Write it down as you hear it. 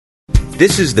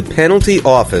This is the Penalty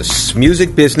Office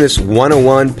Music Business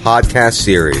 101 podcast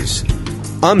series.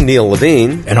 I'm Neil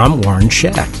Levine. And I'm Warren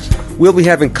Schacht. We'll be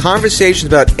having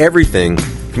conversations about everything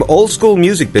from old school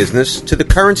music business to the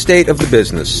current state of the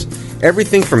business.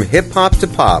 Everything from hip-hop to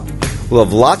pop. We'll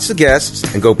have lots of guests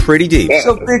and go pretty deep.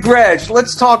 So, Big Reg,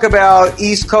 let's talk about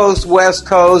East Coast, West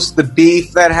Coast, the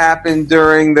beef that happened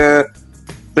during the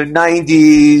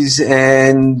 90s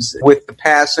and with the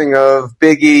passing of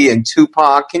Biggie and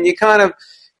Tupac. Can you kind of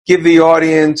give the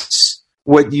audience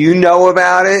what you know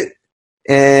about it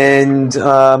and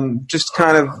just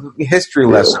kind of history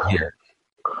lesson here?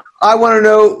 I want to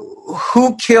know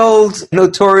who killed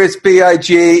Notorious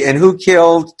B.I.G. and who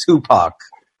killed Tupac.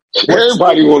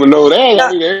 Everybody want to know that.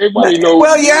 I mean, everybody knows.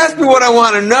 Well, you asked me what I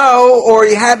want to know, or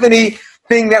you have anything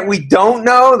that we don't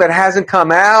know that hasn't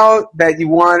come out that you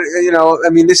want, I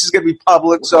mean, this is going to be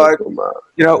public, so,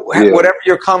 whatever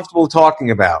you're comfortable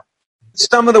talking about.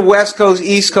 Some of the West Coast,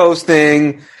 East Coast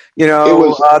thing,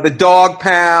 the dog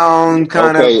pound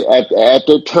kind of. Okay, at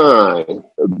the time,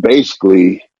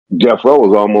 basically, Death Row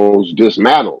was almost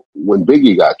dismantled when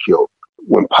Biggie got killed.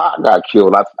 When Pac got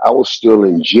killed, I was still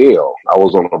in jail. I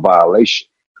was on a violation.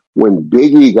 When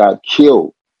Biggie got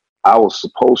killed, I was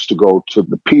supposed to go to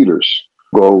the Peters,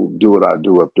 go do what I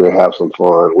do up there, have some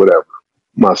fun, whatever.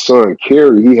 My son,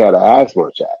 Kerry, he had an asthma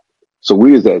attack. So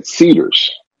we was at Cedars.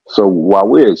 So while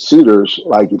we're at Cedars,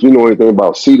 like if you know anything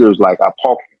about Cedars, like I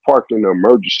parked in the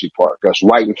emergency park. That's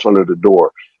right in front of the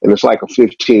door. And it's like a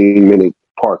 15-minute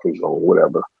parking zone,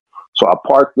 whatever. So I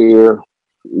parked there.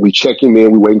 We check him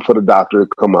in. We're waiting for the doctor to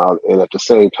come out. And at the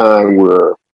same time,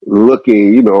 we're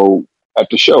looking, at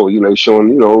the show,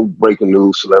 showing, breaking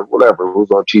news, whatever. It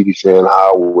was on TV saying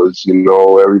how it was,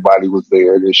 everybody was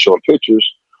there. They're showing pictures.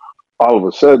 All of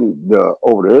a sudden,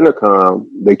 over the intercom,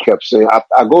 they kept saying,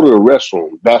 I go to the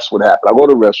restroom. That's what happened. I go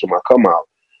to the restroom. I come out.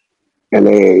 And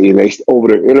they over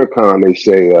the intercom, they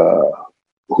say,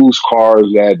 whose car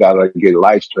is that? I get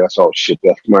lights to. That's all shit.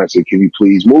 That's mine. I say, can you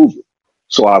please move it?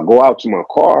 So I go out to my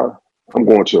car. I'm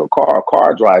going to a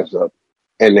car drives up,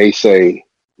 and they say,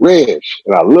 Reg.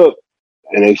 And I look,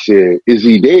 and they said, is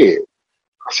he dead?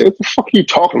 I said, what the fuck are you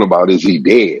talking about? Is he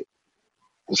dead?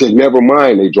 I said, never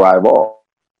mind. They drive off.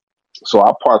 So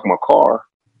I park my car,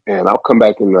 and I'll come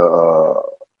back in the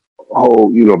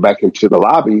back into the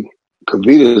lobby.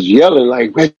 Kavita's yelling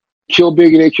like, man, kill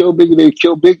Biggie, they kill Biggie, they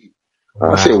kill Biggie.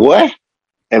 Wow. I said, what?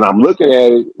 And I'm looking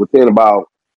at it within about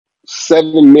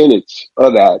 7 minutes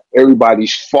of that,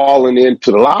 everybody's falling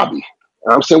into the lobby.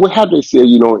 And I'm saying, what happened? They said,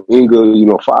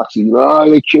 Inga, Foxy,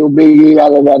 they killed Biggie,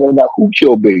 Who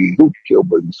killed Biggie? Who killed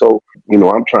Biggie? So,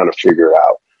 I'm trying to figure it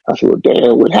out. I said, well,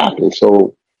 damn, what happened?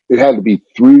 So it had to be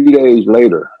 3 days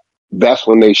later. That's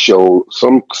when they showed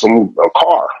a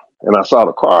car. And I saw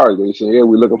the car. They said, yeah,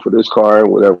 we're looking for this car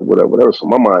and whatever. So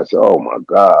my mind said, oh my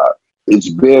God. It's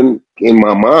been in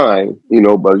my mind,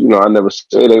 but, I never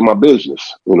said it ain't my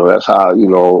business. That's how,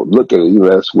 look at it.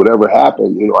 That's whatever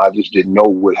happened. I just didn't know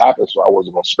what happened, so I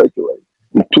wasn't going to speculate.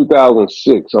 In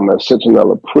 2006, I'm at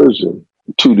Centinela Prison.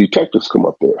 2 detectives come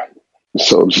up there.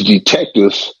 So the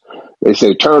detectives, they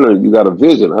say, Turner, you got a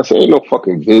visit. I said, ain't no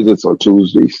fucking visits on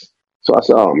Tuesdays. So I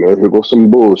said, oh, man, here goes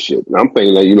some bullshit. And I'm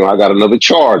thinking that, I got another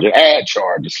charge, an ad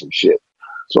charge or some shit.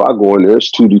 So I go in there,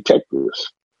 it's 2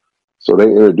 detectives. So they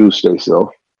introduced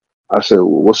themselves. I said, well,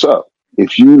 what's up?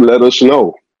 If you let us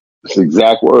know, it's the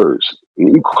exact words. And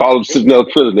you can call them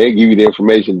Centinela Prison. They give you the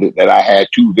information that I had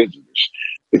 2 visitors.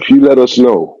 If you let us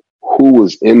know who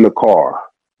was in the car,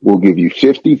 we'll give you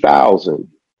 $50,000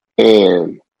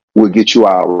 and we'll get you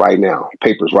out right now.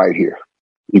 Papers right here.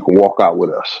 You can walk out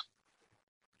with us.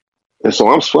 And so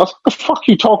what the fuck are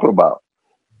you talking about?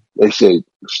 They said,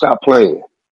 stop playing.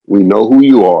 We know who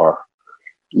you are.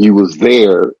 You was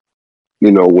there,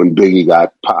 when Biggie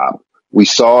got popped. We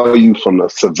saw you from the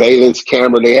surveillance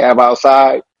camera they have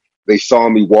outside. They saw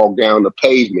me walk down the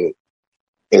pavement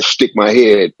and stick my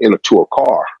head into a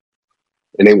car.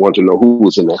 And they wanted to know who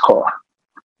was in that car.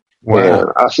 Wow.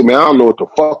 And I said, man, I don't know what the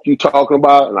fuck you talking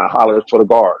about. And I hollered for the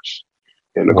guards.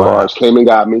 And the guards came and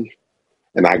got me.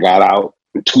 And I got out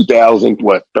in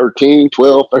 13?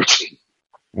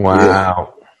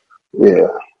 Wow. Yeah.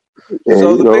 And,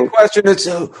 so the big question is,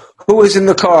 who was in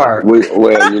the car?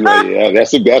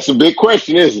 That's a big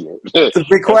question, isn't it? It's a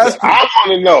big question. I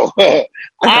want to know.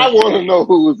 I want to know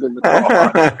who was in the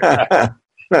car.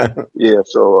 Yeah.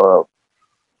 So,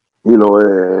 and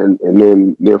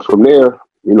then from there, I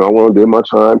want to do my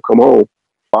time, come home.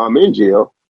 While I'm in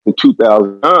jail in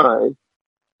 2009,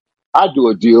 I do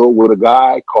a deal with a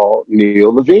guy called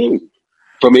Neil Levine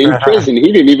from in prison.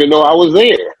 He didn't even know I was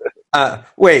there.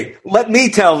 Wait, let me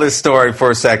tell this story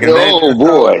for a second. Oh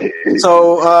boy!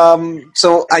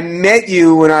 So I met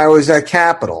you when I was at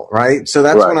Capitol, right? So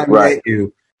that's when I met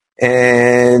you,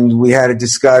 and we had a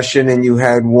discussion, and you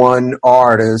had one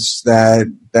artist that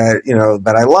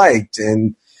I liked,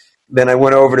 and then I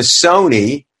went over to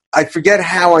Sony. I forget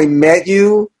how I met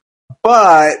you,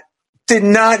 but did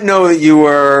not know that you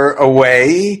were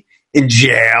away in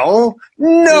jail.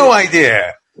 No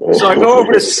idea. So I go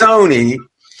over to Sony.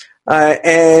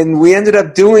 And we ended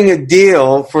up doing a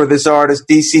deal for this artist,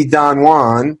 DC Don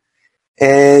Juan,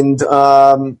 and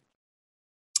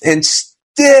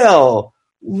still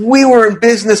we were in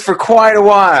business for quite a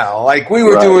while. Like we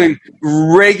were doing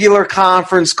regular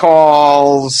conference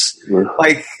calls.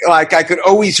 Like I could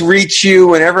always reach you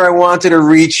whenever I wanted to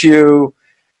reach you,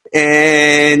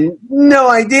 and no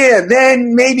idea.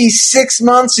 Then maybe 6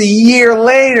 months, a year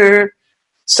later,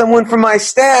 someone from my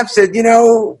staff said,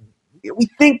 we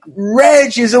think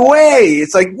Reg is away.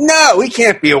 It's like, no, he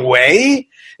can't be away.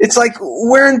 It's like,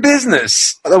 we're in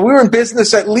business. We were in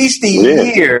business at least a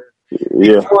year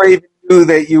before I even knew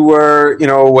that you were,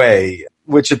 away.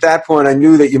 Which at that point, I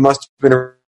knew that you must have been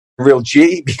a real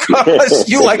G because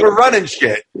you were running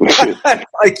shit.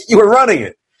 Like you were running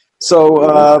it.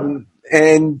 So,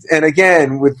 and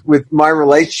again, with my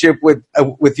relationship with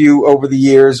you over the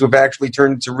years, we've actually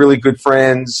turned into really good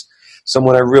friends,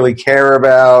 someone I really care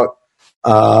about.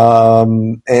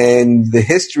 And the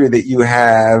history that you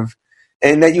have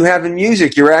and that you have in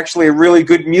music, you're actually a really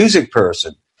good music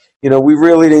person. We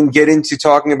really didn't get into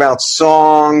talking about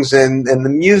songs and the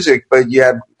music, but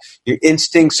your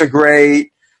instincts are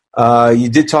great. You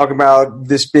did talk about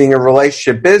this being a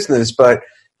relationship business, but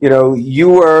you're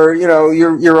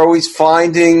always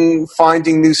finding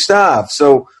new stuff.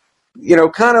 So,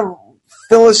 kind of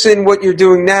fill us in what you're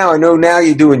doing now. I know now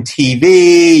you're doing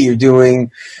TV, you're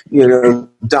doing,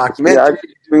 documentaries,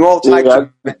 you're doing all types of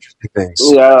interesting things.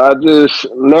 Yeah,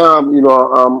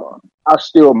 I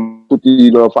still,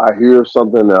 if I hear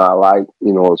something that I like,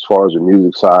 as far as the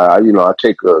music side,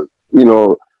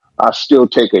 I still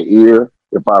take an ear.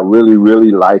 If I really,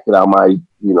 really like it, I might,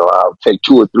 I'll take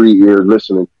 2 or 3 years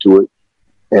listening to it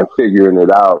and figuring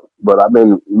it out. But I've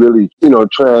been really,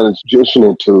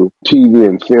 transitioning to TV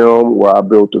and film, where I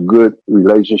built a good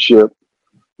relationship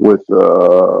with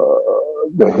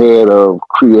the head of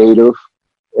creative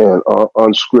and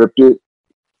unscripted,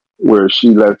 where she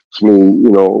lets me,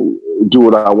 do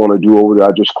what I want to do over there.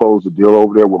 I just closed the deal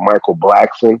over there with Michael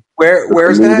Blackson.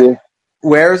 Where's that?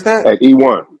 Where is that? At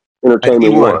E1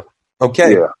 Entertainment. E1.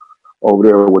 Okay. Yeah, over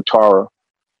there with Tara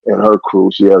and her crew.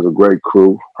 She has a great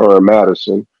crew. Her and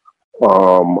Madison.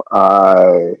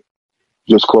 I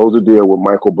just closed a deal with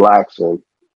Michael Blackson,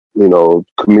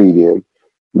 comedian.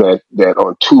 That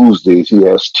on Tuesdays he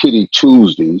has Titty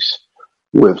Tuesdays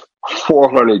with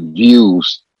 400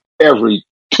 views every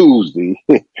Tuesday.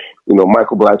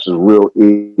 Michael Blackson's a real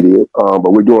idiot.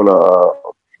 But we're doing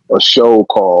a show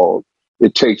called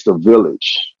It Takes a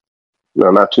Village.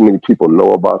 Not too many people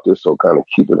know about this, so kind of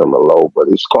keep it on the low. But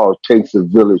it's called Takes a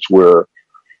Village, where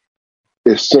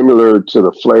it's similar to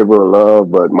The Flavor of Love,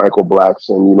 but Michael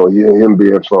Blackson, him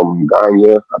being from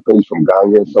Ghana. I think he's from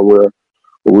Ghana somewhere.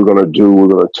 What we're going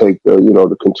to take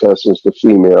the contestants, the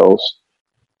females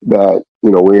that,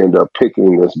 we end up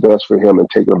picking that's best for him and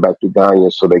taking them back to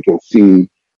Ghana so they can see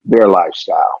their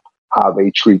lifestyle, how they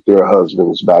treat their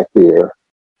husbands back there.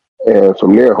 And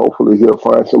from there, hopefully he'll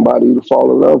find somebody to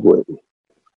fall in love with.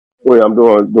 Well, I'm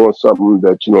doing something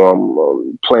that,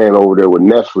 I'm playing over there with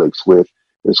Netflix with.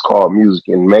 It's called Music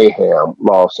and Mayhem,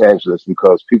 Los Angeles,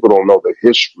 because people don't know the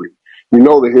history. You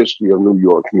know the history of New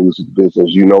York music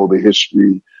business. You know the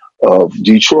history of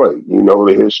Detroit. You know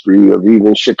the history of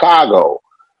even Chicago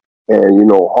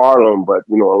and, Harlem. But,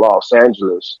 Los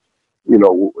Angeles, in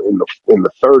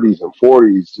the 30s and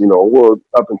 40s, well,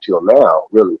 up until now,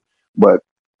 really. But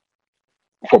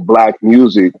for black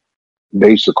music,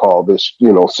 they used to call this,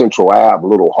 Central Ave,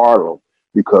 Little Harlem,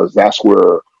 because that's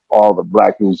where all the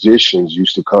black musicians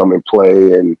used to come and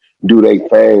play and do their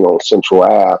thing on Central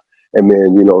Ave. And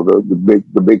then,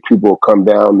 the big people would come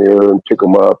down there and pick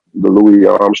them up, the Louis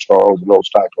Armstrongs and those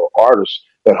type of artists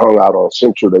that hung out on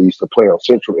Central. They used to play on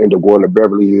Central, end up going to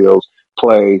Beverly Hills,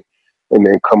 play, and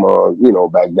then come on,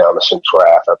 back down to Central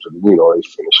Ave after, they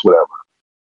finish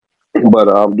whatever. But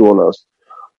I'm doing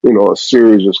a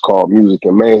series that's called Music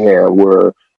and Mayhem,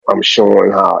 where I'm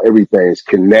showing how everything's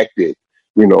connected,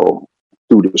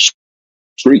 through the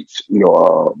streets.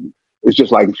 It's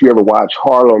just like if you ever watch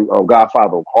Harlem,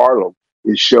 Godfather of Harlem,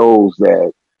 it shows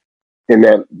that in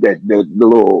that the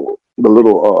little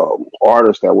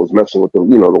artist that was messing with the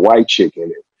white chick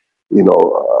in it,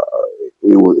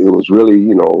 it was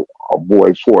really, our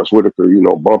boy Forrest Whitaker,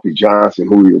 Bumpy Johnson,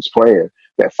 who he was playing,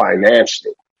 that financed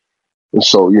it. And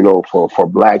so, for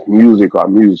black music, our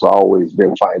music's always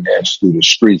been financed through the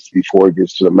streets before it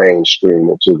gets to the mainstream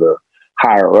and to the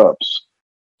higher ups.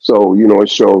 So, it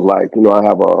shows like, I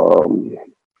have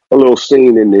a little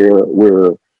scene in there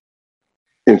where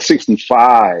in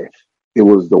 '65, it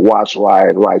was the Watts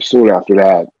riot. Right soon after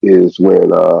that is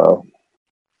when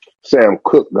Sam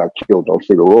Cooke got killed on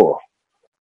Figueroa.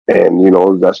 And,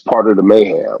 that's part of the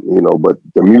mayhem, but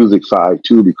the music side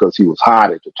too, because he was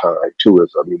hot at the time too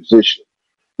as a musician.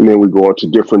 And then we go into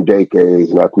different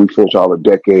decades. And after we finish all the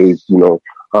decades,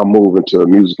 I'm moving to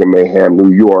Music and Mayhem,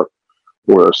 New York,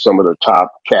 where some of the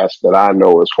top cats that I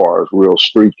know as far as real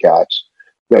street cats,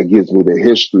 that gives me the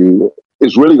history.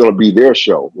 It's really going to be their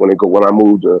show. When I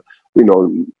move to,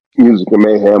 Music and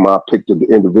Mayhem, I pick the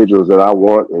individuals that I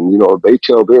want, and, they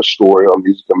tell their story on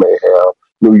Music and Mayhem,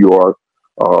 New York,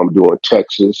 doing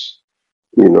Texas,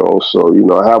 so,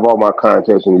 I have all my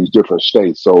contacts in these different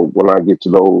states. So when I get to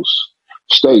those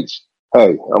states,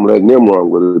 hey, I'm letting them run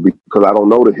with it because I don't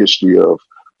know the history of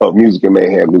Music and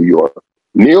Mayhem, New York.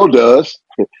 Neil does,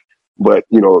 but,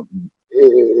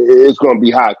 it's going to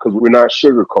be hot because we're not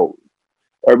sugarcoating.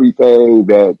 Everything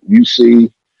that you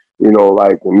see,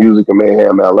 like in Music and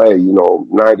Mayhem LA,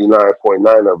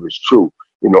 99.9 of it's true,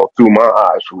 through my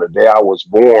eyes from the day I was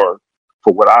born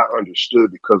for what I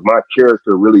understood, because my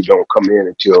character really don't come in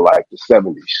until like the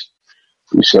 70s.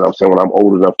 You see what I'm saying? When I'm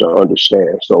old enough to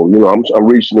understand. So, I'm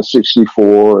reaching the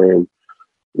 64 and,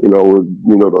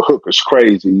 the hook is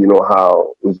crazy,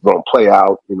 how it's going to play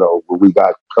out, what we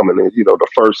got coming in, the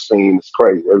first scene is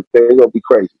crazy. Everything's going to be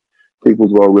crazy.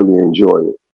 People's going to really enjoy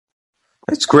it.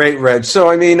 That's great, Reg. So,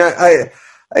 I mean, I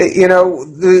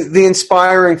the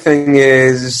inspiring thing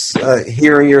is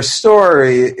hearing your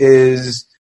story is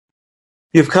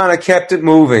you've kind of kept it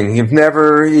moving. You've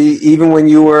never, even when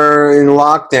you were in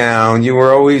lockdown, you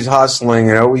were always hustling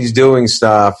and always doing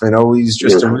stuff and always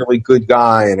just a really good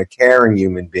guy and a caring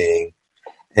human being.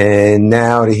 And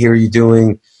now to hear you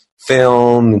doing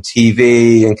film and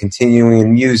TV and continuing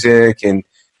in music, and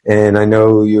I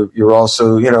know you're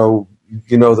also,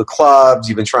 the clubs.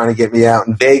 You've been trying to get me out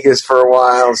in Vegas for a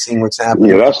while, seeing what's happening.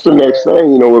 Yeah, that's the next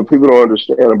thing. What people don't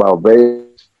understand about Vegas.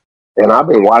 And I've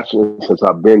been watching since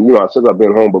I've been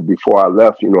home, but before I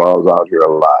left, I was out here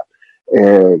a lot.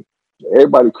 And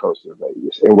everybody comes to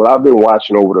Vegas. And what I've been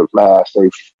watching over the last,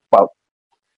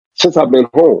 since I've been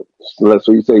home,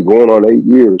 so you say going on 8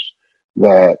 years,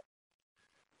 that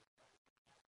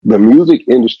the music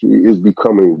industry is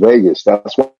becoming Vegas.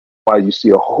 That's why you see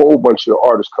a whole bunch of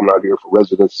artists coming out here for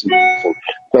residencies and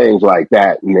things like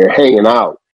that. And they're hanging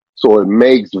out. So it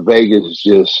makes Vegas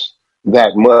just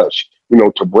that much.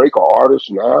 To break an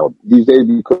artist now these days,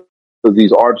 because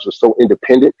these artists are so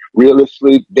independent,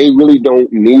 realistically, they really don't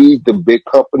need the big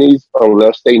companies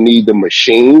unless they need the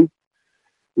machine.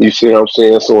 You see what I'm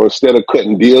saying? So instead of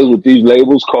cutting deals with these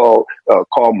labels called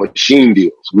machine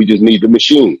deals, we just need the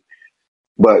machine.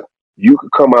 But you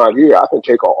could come out here, I can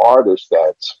take an artist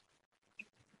that's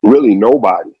really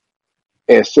nobody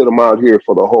and sit them out here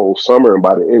for the whole summer. And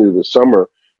by the end of the summer,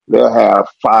 they'll have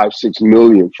 5-6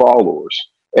 million followers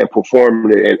and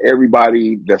performing it, and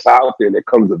everybody that's out there that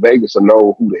comes to Vegas will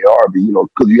know who they are.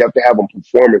 Because you have to have them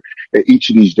performing at each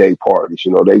of these day parties.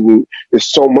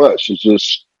 It's so much. It's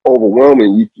just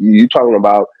overwhelming. You're talking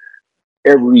about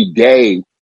every day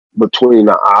between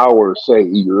the hours, say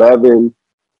 11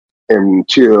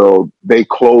 until they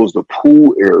close the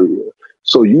pool area.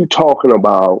 So you talking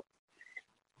about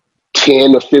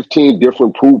 10 to 15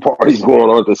 different pool parties going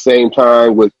on at the same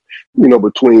time with,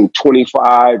 between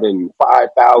 25 and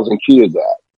 5,000 kids at.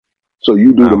 So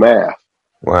you do the math.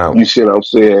 Wow. You see what I'm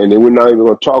saying? And then we're not even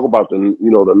going to talk about the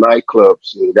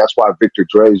nightclubs. That's why Victor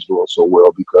Dre's doing so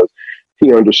well, because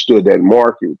he understood that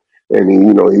market. And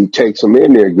he takes them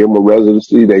in there, give them a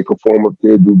residency. They perform up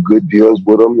there, do good deals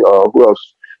with them. Who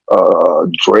else?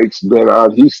 Drake's been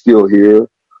out. He's still here.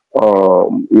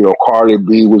 Cardi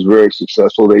B was very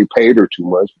successful. They paid her too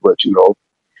much, but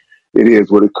it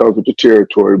is what it comes with the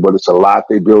territory. But it's a lot.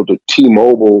 They built a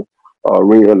T-Mobile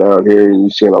arena down here, and you're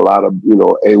seeing a lot of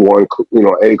A1,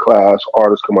 A-class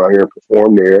artists come out here and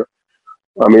perform there.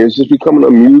 I mean, it's just becoming a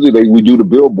music. We do the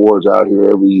billboards out here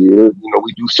every year.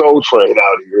 We do Soul Train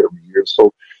out here every year.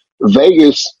 So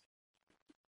Vegas,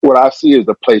 what I see is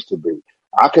the place to be.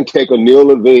 I can take a Neil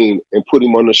Levine and put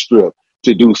him on the strip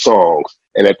to do songs,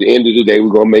 and at the end of the day, we're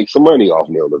going to make some money off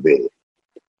Neil Levine.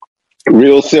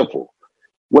 Real simple.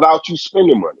 Without you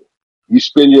spending money. You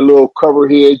spend your little cover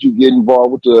heads, you get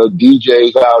involved with the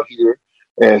DJs out here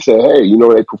and say, hey,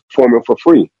 they're performing for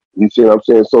free. You see what I'm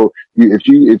saying? So if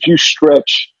you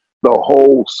stretch the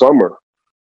whole summer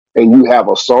and you have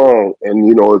a song,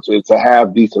 and it's a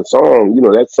half decent song,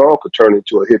 that song could turn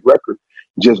into a hit record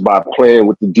just by playing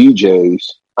with the DJs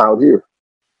out here.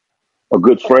 A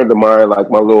good friend of mine, like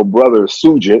my little brother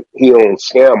Sujit, he owns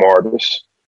Scam Artists.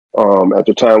 At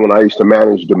the time when I used to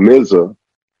manage the Mizza,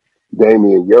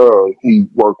 Damian Young, he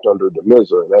worked under the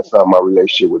Mizza. That's how my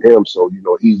relationship with him. So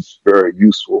he's very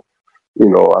useful.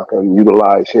 I can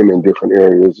utilize him in different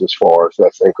areas as far as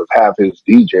that thing, because half his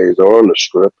DJs are on the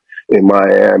strip in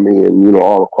Miami and,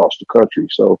 all across the country.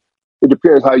 So it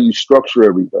depends how you structure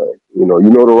everything. You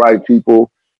know the right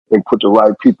people and put the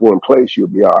right people in place, you'll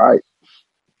be all right.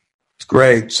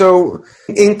 Great. So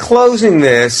in closing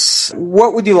this,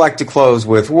 what would you like to close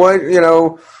with?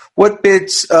 What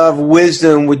bits of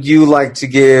wisdom would you like to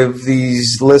give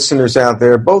these listeners out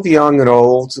there, both young and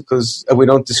old, because we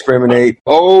don't discriminate?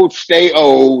 Old, stay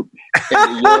old,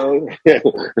 and the young,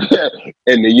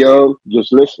 and the young,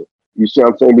 just listen. You see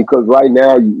what I'm saying? Because right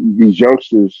now, these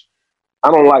youngsters,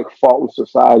 I don't like faulting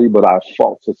society, but I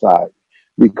fault society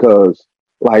because,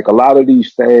 like, a lot of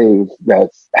these things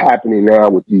that's happening now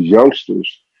with these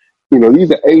youngsters,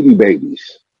 these are 80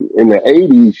 babies. In the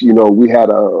 80s, we had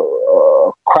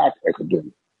a crack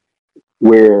epidemic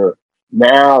where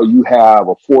now you have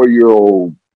a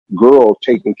 4-year-old girl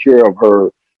taking care of her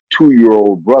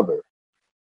 2-year-old brother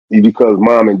because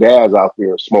mom and dad's out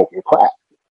there smoking crack.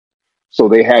 So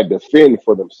they had to fend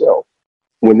for themselves.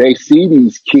 When they see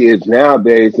these kids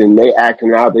nowadays and they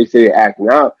acting out, they say they're acting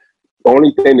out. The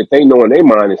only thing that they know in their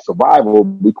mind is survival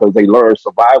because they learn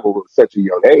survival at such a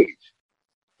young age.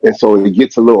 And so it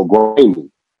gets a little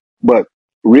grainy. But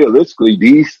realistically,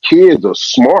 these kids are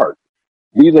smart.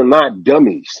 These are not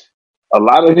dummies. A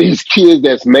lot of these kids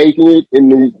that's making it in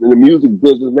the music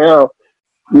business now,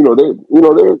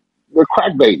 they're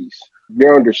crack babies.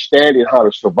 They're understanding how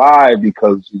to survive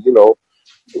because,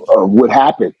 of what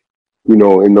happened,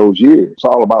 in those years. It's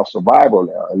all about survival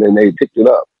now. And then they picked it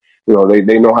up.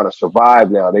 They know how to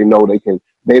survive now. They know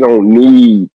they don't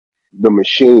need the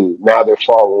machine. Now they're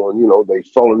following, they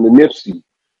following the Nipsey.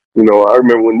 I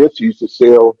remember when Nipsey used to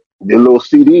sell their little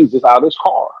CDs just out of his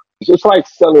car. It's just like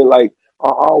selling, like, I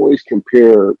always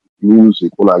compare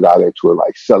music when I got into it,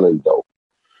 like selling dope.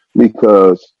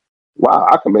 Because, wow,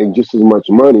 I can make just as much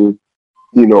money,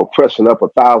 pressing up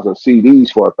 1,000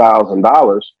 CDs for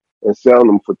 $1,000 and selling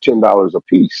them for $10 a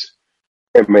piece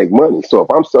and make money. So if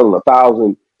I'm selling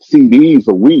 1,000 CDs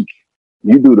a week,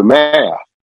 you do the math.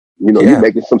 You're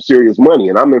making some serious money.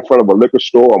 And I'm in front of a liquor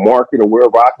store or market or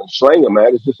wherever I can slang them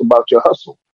at. It's just about your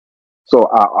hustle. So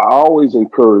I always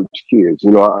encourage kids.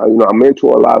 I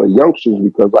mentor a lot of youngsters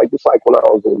because, it's like when I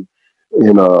was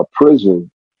in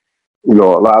prison. A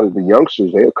lot of the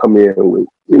youngsters, they'll come in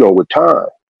with time.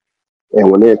 And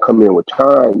when they come in with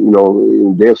time,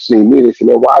 they'll see me. They say,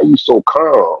 "Man, why are you so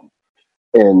calm?"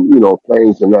 And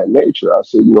things in that nature. I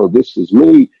said, this is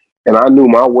me. And I knew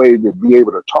my way to be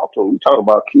able to talk to them. We talk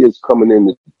about kids coming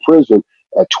into prison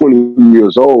at 20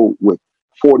 years old with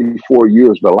 44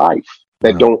 years of life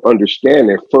that don't understand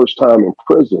their first time in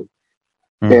prison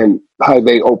and how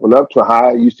they open up to how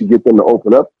I used to get them to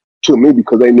open up to me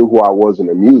because they knew who I was in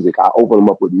the music. I opened them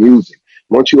up with music.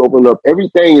 Once you open up,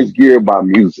 everything is geared by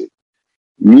music.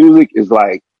 Music is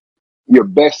like your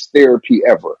best therapy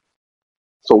ever.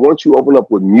 So once you open up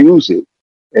with music,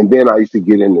 and then I used to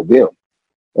get into them.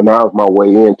 And that was my way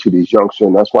into these youngsters.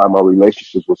 And that's why my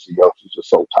relationships with the youngsters are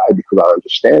so tight because I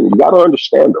understand them. You got to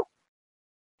understand them.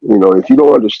 If you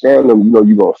don't understand them, you're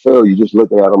going to fail. You're just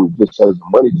looking at them just as the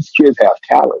money. These kids have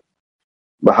talent.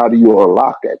 But how do you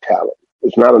unlock that talent?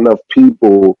 There's not enough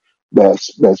people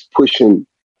that's pushing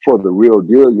for the real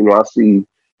deal. I see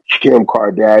Kim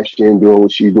Kardashian doing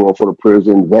what she's doing for the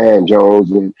prison, Van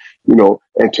Jones, and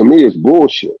and to me it's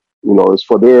bullshit. It's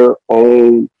for their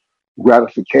own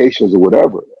gratifications or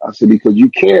whatever. I said, because you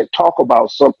can't talk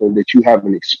about something that you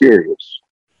haven't experienced,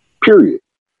 period.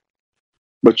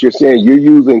 But you're saying you're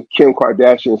using Kim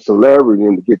Kardashian's celebrity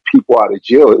to get people out of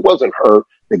jail. It wasn't her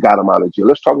that got them out of jail.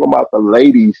 Let's talk about the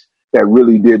ladies that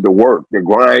really did the work, the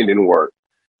grinding work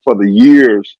for the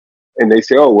years. And they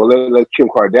say, oh, well, let Kim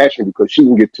Kardashian because she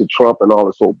can get to Trump and all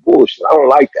this old bullshit. I don't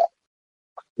like that.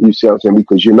 You see what I'm saying?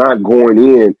 Because you're not going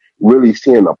in really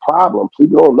seeing the problem.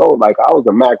 People don't know. Like, I was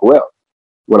a MAC rep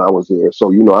when I was there.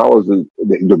 So, I was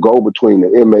the go-between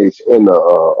the inmates and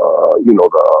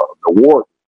the warden.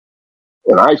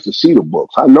 And I used to see the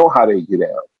books. I know how they get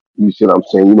out. You see what I'm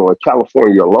saying? In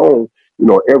California alone,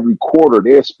 every quarter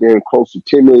they spend close to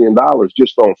 $10 million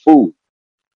just on food.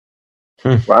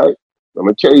 Right? I'm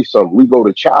going to tell you something. We go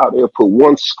to Child, they'll put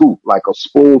one scoop, like a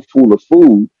spoonful of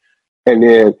food, and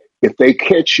then If they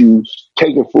catch you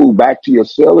taking food back to your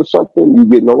cell or something, you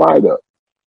getting a write-up.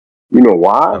 You know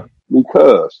why?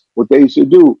 Because what they used to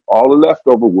do, all the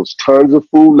leftover was tons of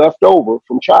food left over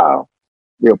from child.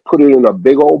 They'll put it in a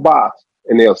big old box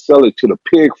and they'll sell it to the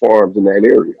pig farms in that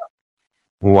area.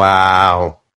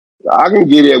 Wow. I can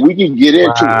get it. We can get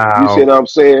into it. You see what I'm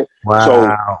saying? Wow.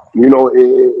 So, you know,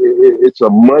 it's a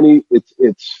money. It's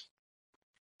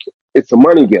a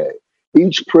money game.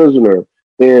 Each prisoner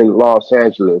in Los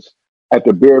Angeles, at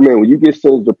the bare minimum, when you get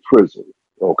sent to prison,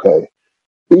 okay,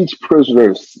 each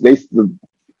prisoner,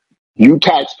 you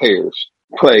taxpayers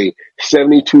pay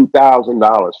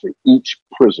 $72,000 for each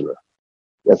prisoner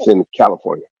that's in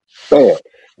California. Bam.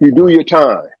 You do your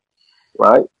time,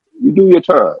 right? You do your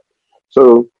time.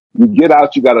 So you get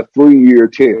out, you got a 3-year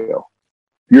tail.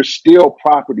 You're still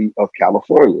property of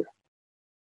California.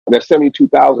 And that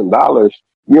 $72,000,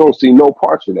 you don't see no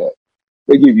parts of that.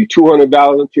 They give you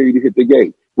 $200 until you hit the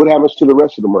gate. What happens to the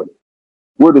rest of the money?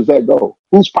 Where does that go?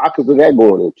 Whose pockets is that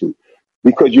going into?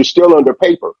 Because you're still under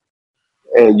paper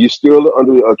and you're still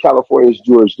under California's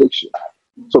jurisdiction.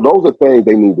 So those are things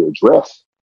they need to address.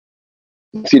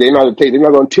 See, they're not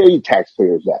going to tell you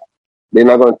taxpayers that. They're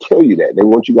not going to tell you that. They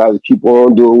want you guys to keep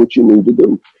on doing what you need to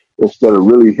do instead of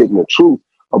really hitting the truth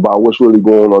about what's really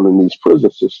going on in these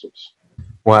prison systems.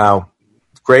 Wow.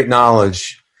 Great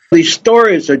knowledge. These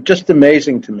stories are just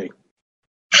amazing to me.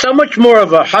 So much more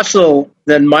of a hustle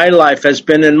than my life has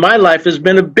been, and my life has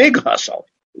been a big hustle.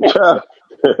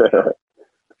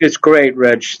 It's great,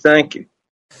 Reg. Thank you.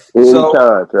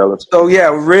 Anytime, fellas. So, yeah,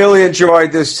 really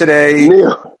enjoyed this today.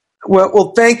 Yeah.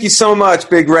 Well, thank you so much,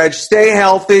 Big Reg. Stay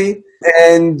healthy,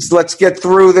 and let's get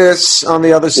through this on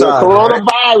the other side.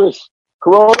 Coronavirus.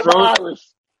 Coronavirus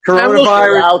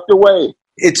out the way.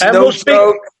 It's no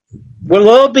joke. We'll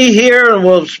all be here, and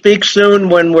we'll speak soon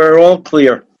when we're all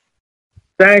clear.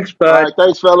 Thanks, bud. All right,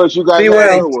 thanks, fellas. You guys be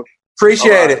well.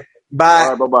 Appreciate it. Bye. All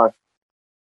right, bye-bye.